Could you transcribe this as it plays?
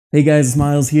Hey guys, it's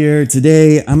Miles here.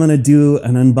 Today I'm gonna do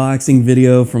an unboxing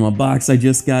video from a box I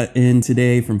just got in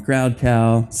today from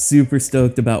CrowdCow. Super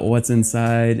stoked about what's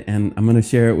inside and I'm gonna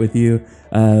share it with you.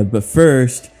 But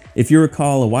first, if you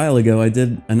recall a while ago, I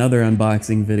did another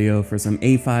unboxing video for some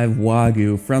A5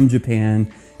 Wagyu from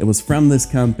Japan. It was from this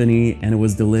company and it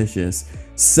was delicious.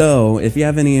 So if you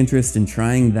have any interest in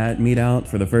trying that meat out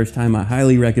for the first time, I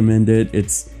highly recommend it.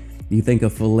 You think a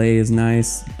filet is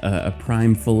nice, a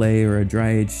prime filet or a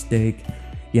dry-aged steak,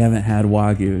 you haven't had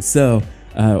Wagyu. So,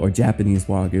 or Japanese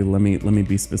Wagyu, let me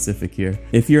be specific here.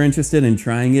 If you're interested in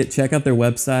trying it, check out their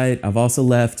website. I've also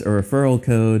left a referral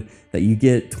code that you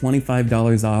get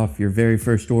 $25 off your very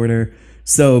first order.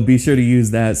 So be sure to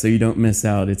use that so you don't miss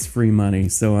out. It's free money.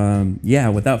 So yeah,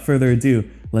 without further ado,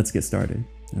 let's get started.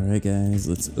 All right guys,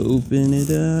 let's open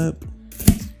it up.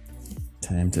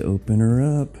 Time to open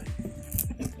her up.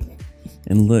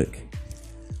 And look,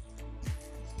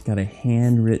 got a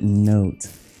handwritten note.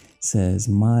 It says,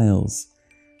 Miles,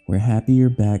 we're happy you're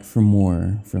back for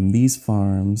more. From these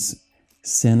farms,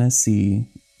 Senna C,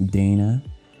 Dana,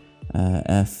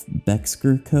 F.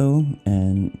 Bexkerco,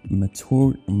 and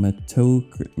Matorica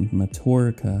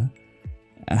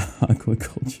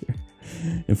Aquaculture.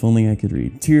 If only I could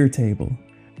read. To your table.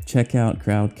 Check out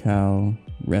CrowdCow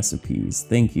recipes.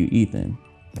 Thank you, Ethan.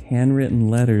 Handwritten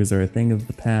letters are a thing of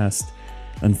the past,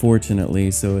 unfortunately,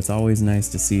 so it's always nice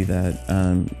to see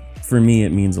that. For me, it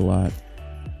means a lot.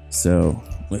 So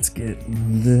let's get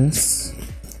this.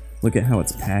 Look at how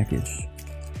it's packaged.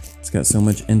 It's got so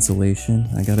much insulation.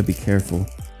 I gotta be careful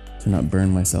to not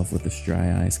burn myself with this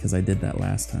dry ice because I did that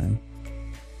last time.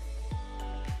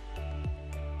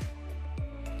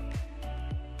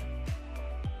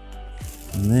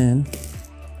 And then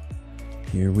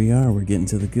here we are, we're getting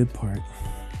to the good part.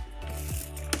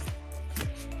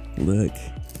 Look,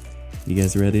 you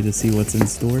guys ready to see what's in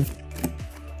store?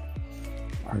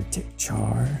 Arctic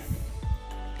char,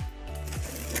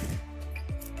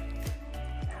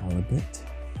 halibut,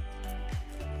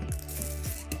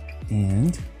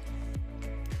 and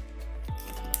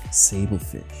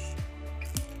sablefish,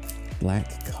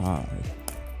 black cod.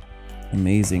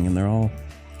 Amazing, and they're all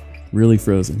really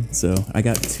frozen. So I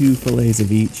got 2 fillets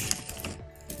of each.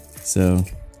 So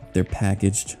they're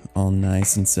packaged all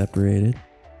nice and separated.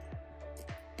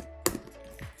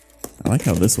 I like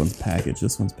how this one's packaged.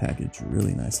 This one's packaged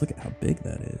really nice. Look at how big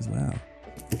that is. Wow.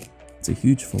 It's a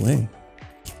huge fillet.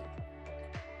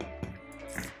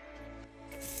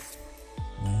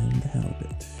 And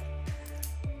halibut.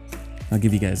 I'll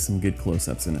give you guys some good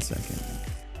close-ups in a second.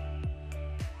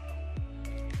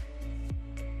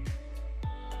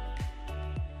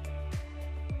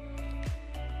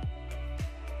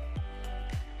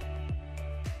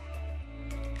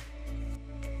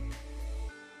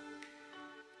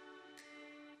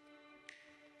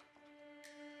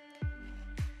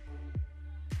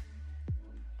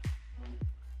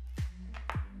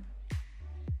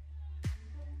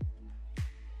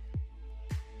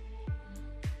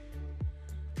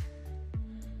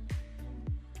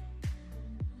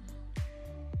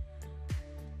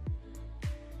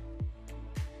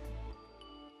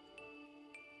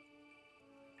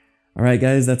 All right,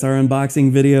 guys, that's our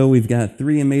unboxing video. We've got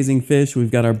 3 amazing fish. We've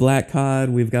got our black cod,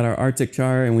 we've got our Arctic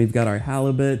char, and we've got our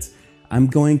halibut. I'm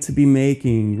going to be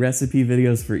making recipe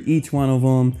videos for each one of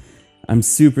them. I'm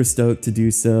super stoked to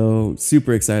do so.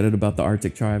 Super excited about the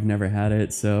Arctic char. I've never had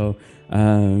it, so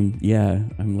yeah,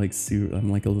 I'm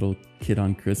like a little kid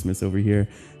on Christmas over here.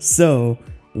 So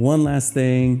one last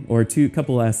thing, or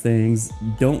couple last things.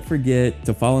 Don't forget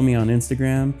to follow me on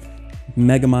Instagram,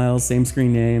 MegaMilez, same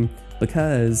screen name,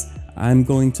 because I'm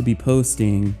going to be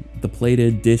posting the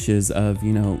plated dishes of,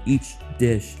 each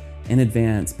dish in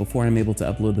advance before I'm able to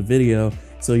upload the video,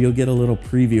 so you'll get a little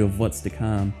preview of what's to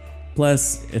come.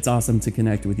 Plus, it's awesome to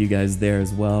connect with you guys there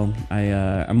as well.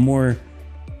 I'm more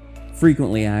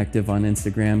frequently active on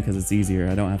Instagram because it's easier.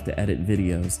 I don't have to edit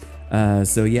videos.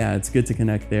 So yeah, it's good to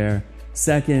connect there.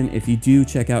 Second, if you do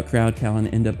check out CrowdCow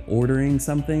and end up ordering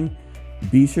something,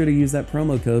 be sure to use that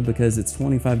promo code because it's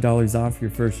 $25 off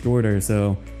your first order.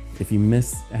 So if you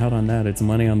miss out on that, it's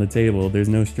money on the table. There's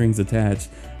no strings attached.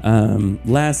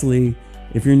 Lastly,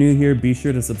 if you're new here, be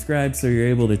sure to subscribe so you're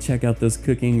able to check out those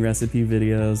cooking recipe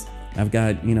videos. I've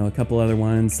got, a couple other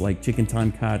ones like chicken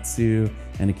tonkatsu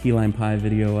and a key lime pie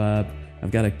video up.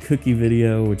 I've got a cookie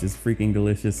video, which is freaking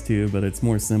delicious too, but it's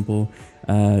more simple.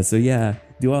 So yeah,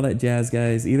 do all that jazz,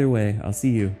 guys. Either way, I'll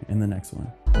see you in the next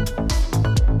one.